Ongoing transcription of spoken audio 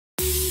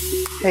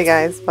Hey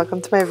guys,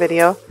 welcome to my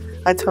video.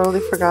 I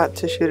totally forgot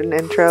to shoot an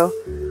intro,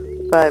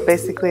 but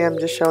basically I'm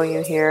just showing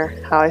you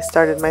here how I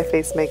started my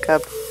face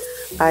makeup.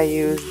 I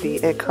used the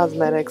It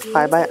Cosmetics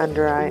Fly By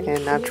Under Eye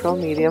in Natural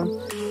Medium,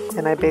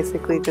 and I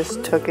basically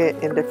just took it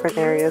in different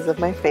areas of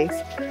my face,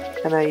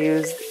 and I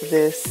used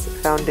this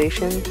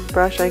foundation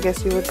brush, I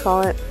guess you would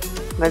call it,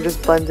 and I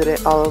just blended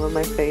it all over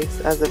my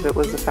face as if it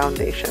was a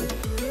foundation.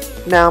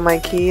 Now my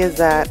key is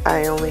that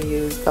I only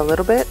used a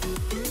little bit,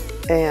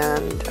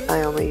 and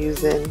I only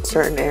use it in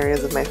certain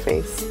areas of my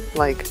face,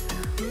 like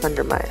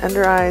under my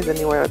under eyes,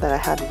 anywhere that I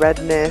had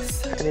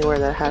redness, anywhere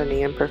that I had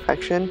any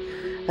imperfection,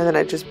 and then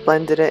I just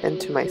blended it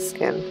into my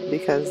skin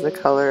because the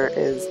color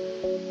is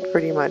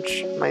pretty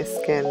much my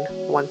skin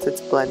once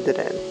it's blended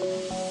in.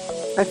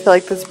 I feel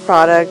like this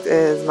product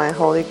is my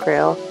holy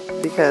grail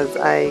because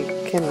I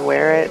can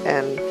wear it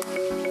and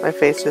my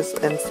face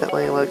just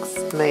instantly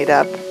looks made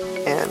up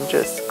and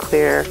just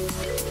clear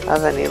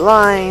of any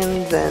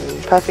lines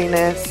and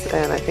puffiness,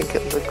 and I think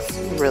it looks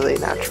really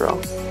natural.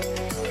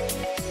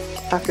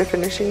 After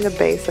finishing the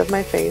base of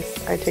my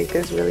face, I take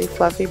this really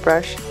fluffy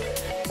brush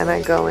and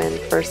I go in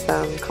for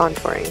some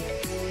contouring.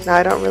 Now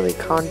I don't really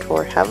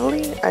contour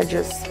heavily, I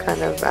just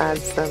kind of add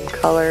some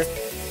color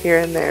here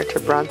and there to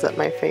bronze up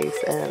my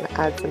face and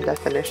add some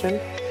definition.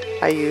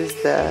 I use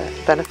the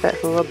Benefit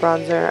Hoola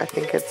bronzer. I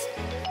think it's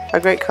a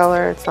great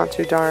color. It's not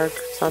too dark,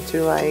 it's not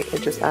too light,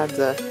 it just adds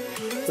a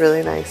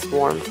really nice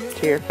warmth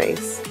to your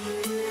face.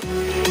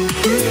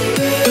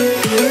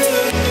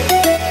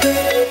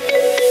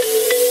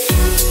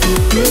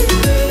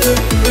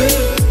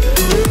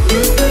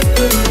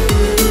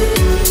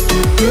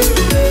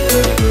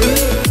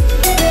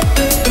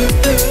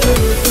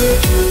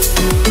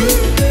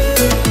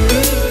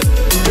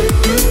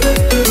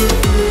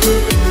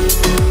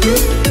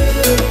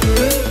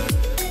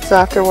 So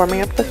after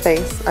warming up the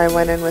face, I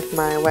went in with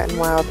my Wet n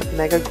Wild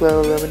Mega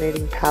Glow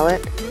Illuminating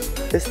Palette.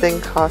 This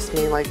thing cost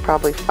me like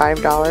probably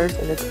 $5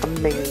 and it's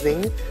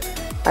amazing.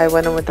 I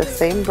went in with the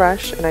same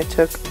brush and I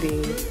took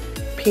the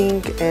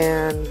pink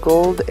and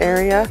gold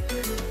area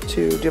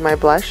to do my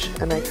blush,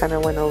 and I kind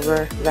of went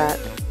over that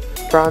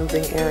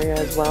bronzing area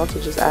as well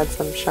to just add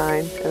some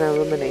shine and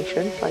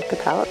illumination like the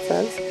palette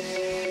says.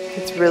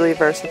 It's really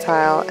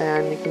versatile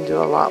and you can do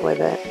a lot with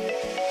it.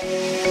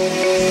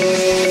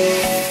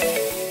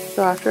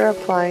 So after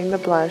applying the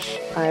blush,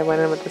 I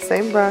went in with the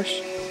same brush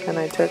and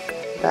I took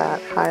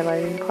that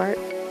highlighting part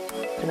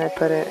and I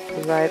put it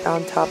right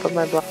on top of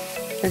my blush.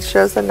 It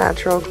shows a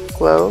natural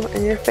glow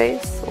in your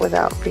face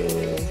without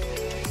being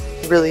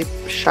really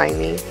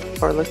shiny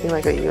or looking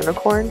like a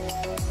unicorn,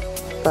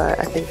 but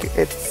I think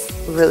it's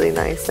really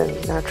nice and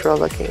natural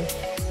looking.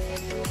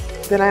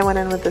 Then I went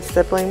in with the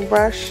stippling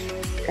brush,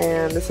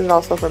 and this is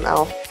also from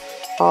e.l.f.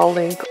 I'll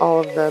link all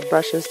of the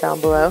brushes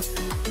down below,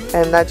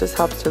 and that just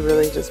helps to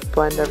really just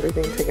blend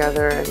everything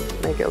together and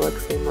make it look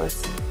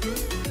seamless.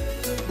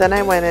 Then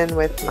I went in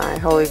with my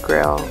Holy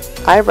Grail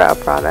eyebrow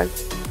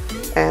product,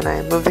 and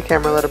I moved the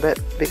camera a little bit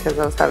because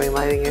I was having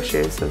lighting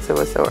issues since it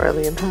was so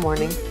early in the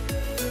morning.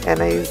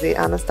 And I used the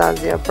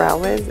Anastasia Brow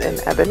Wiz in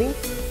Ebony,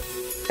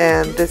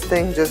 and this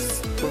thing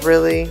just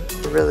really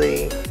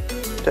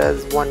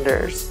does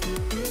wonders.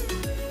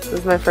 This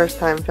is my first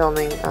time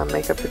filming a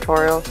makeup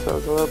tutorial, so it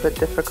was a little bit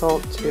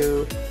difficult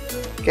to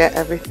get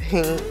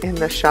everything in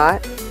the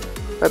shot,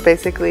 but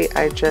basically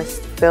I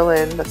just fill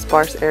in the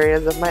sparse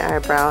areas of my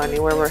eyebrow,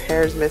 anywhere where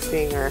hair is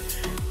missing or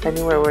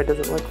anywhere where it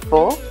doesn't look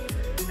full,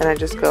 and I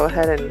just go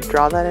ahead and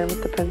draw that in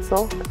with the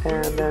pencil,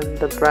 and then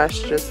the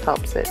brush just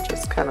helps it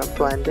just kind of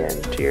blend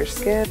into your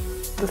skin.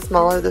 The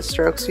smaller the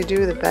strokes you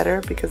do, the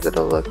better, because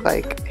it'll look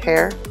like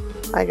hair,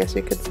 I guess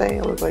you could say.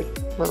 It'll look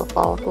like little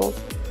follicles,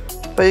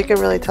 but you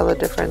can really tell the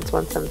difference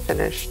once I'm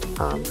finished,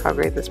 how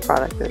great this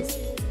product is.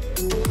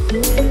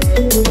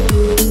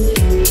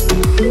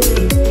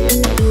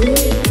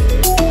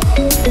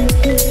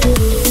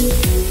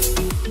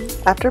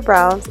 After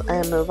brows,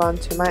 I move on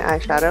to my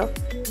eyeshadow,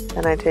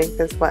 and I take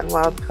this Wet n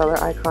Wild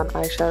Color Icon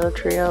eyeshadow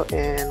trio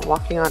in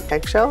Walking on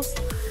Eggshells,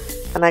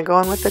 and I go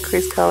in with the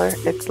crease color.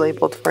 It's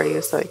labeled for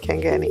you so it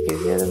can't get any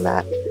easier than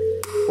that,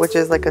 which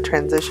is like a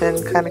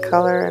transition kind of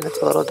color, and it's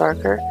a little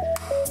darker.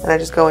 And I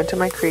just go into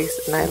my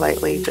crease and I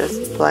lightly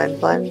just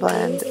blend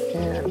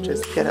and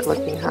just get it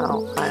looking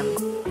how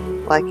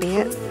I'm liking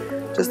it,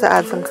 just to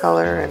add some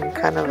color and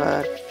kind of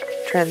a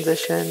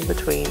transition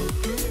between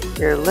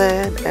your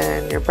lid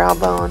and your brow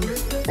bone,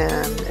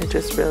 and it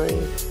just really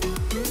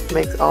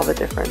makes all the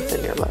difference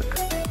in your look.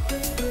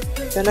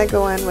 Then I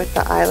go in with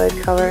the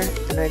eyelid color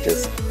and I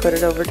just put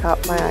it over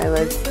top my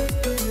eyelids,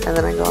 and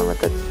then I go in with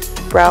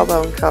the brow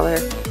bone color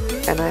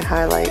and I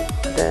highlight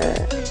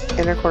the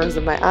inner corners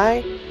of my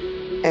eye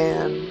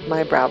and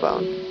my brow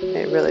bone.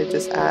 It really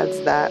just adds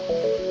that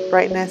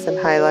brightness and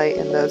highlight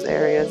in those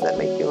areas that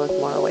make you look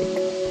more awake.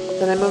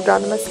 Then I moved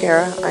on to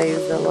mascara. I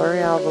used the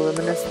L'Oreal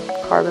Voluminous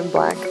Carbon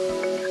Black.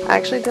 I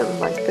actually didn't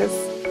like this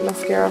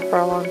mascara for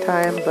a long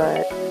time,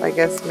 but I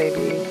guess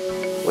maybe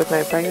with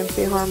my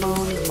pregnancy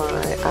hormones,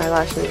 my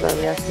eyelashes are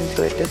reacting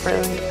to it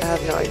differently. I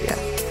have no idea.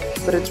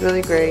 But it's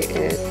really great.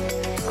 It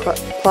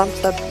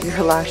plumps up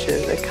your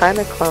lashes. It kind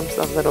of clumps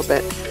a little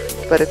bit,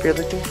 but if you're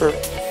looking for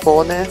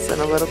fullness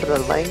and a little bit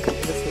of length,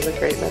 this is a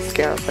great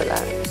mascara for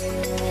that.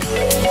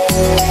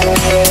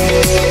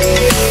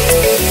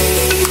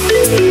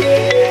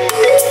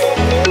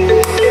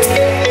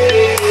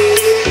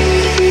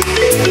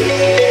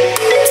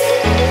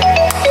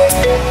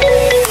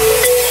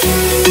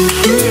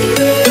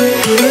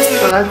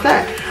 So that's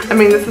it. I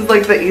mean, this is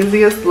like the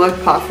easiest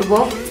look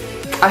possible.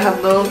 I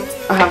have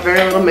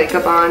very little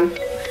makeup on,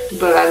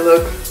 but I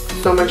look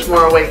so much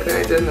more awake than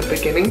I did in the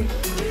beginning.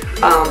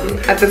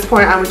 At this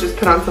point, I would just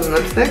put on some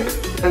lipstick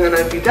and then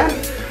I'd be done.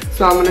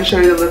 So I'm going to show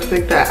you the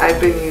lipstick that I've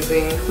been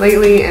using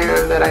lately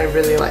and that I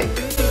really like.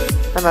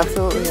 I'm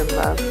absolutely in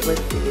love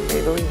with the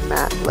Maybelline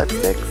matte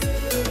lipsticks.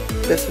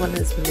 This one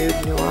is Nude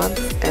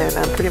Nuance, and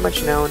I'm pretty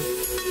much known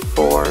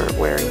for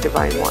wearing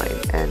Divine Wine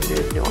and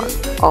Nude Nuance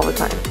all the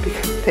time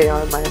because they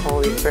are my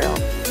holy grail.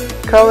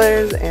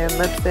 Colors and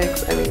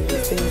lipsticks, I mean,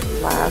 these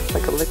things last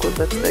like a liquid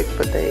lipstick,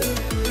 but they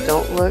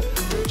don't look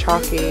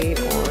chalky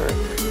or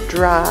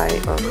dry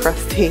or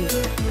crusty.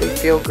 They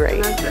feel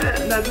great. That's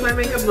it. That's my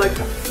makeup look.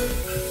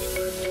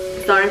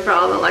 Sorry for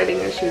all the lighting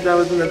issues. I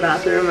was in the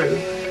bathroom and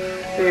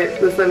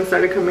the sun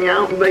started coming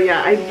out. But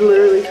yeah, I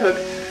literally took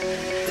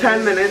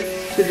 10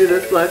 minutes to do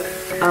this look.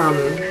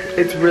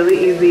 It's really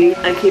easy.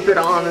 I keep it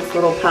all in this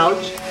little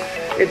pouch.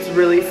 It's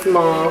really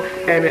small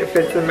and it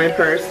fits in my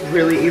purse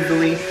really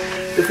easily.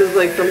 This is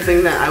like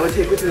something that I would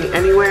take with me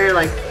anywhere.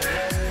 Like,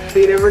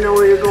 you never know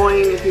where you're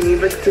going. If you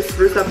need like to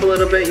spruce up a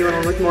little bit, you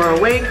want to look more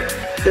awake,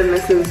 then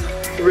this is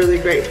really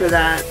great for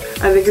that.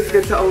 I think it's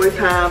good to always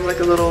have like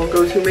a little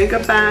go-to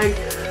makeup bag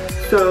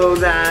so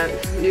that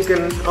you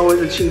can always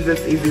achieve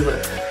this easy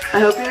look. I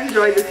hope you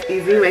enjoyed this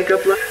easy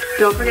makeup look.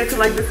 Don't forget to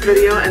like this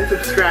video and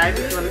subscribe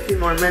if you want to see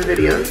more of my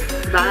videos.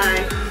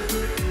 Bye!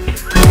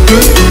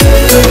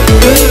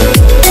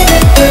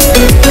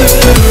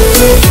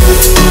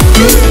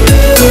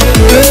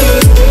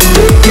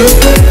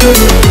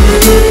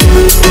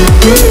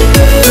 We'll be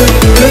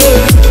right back.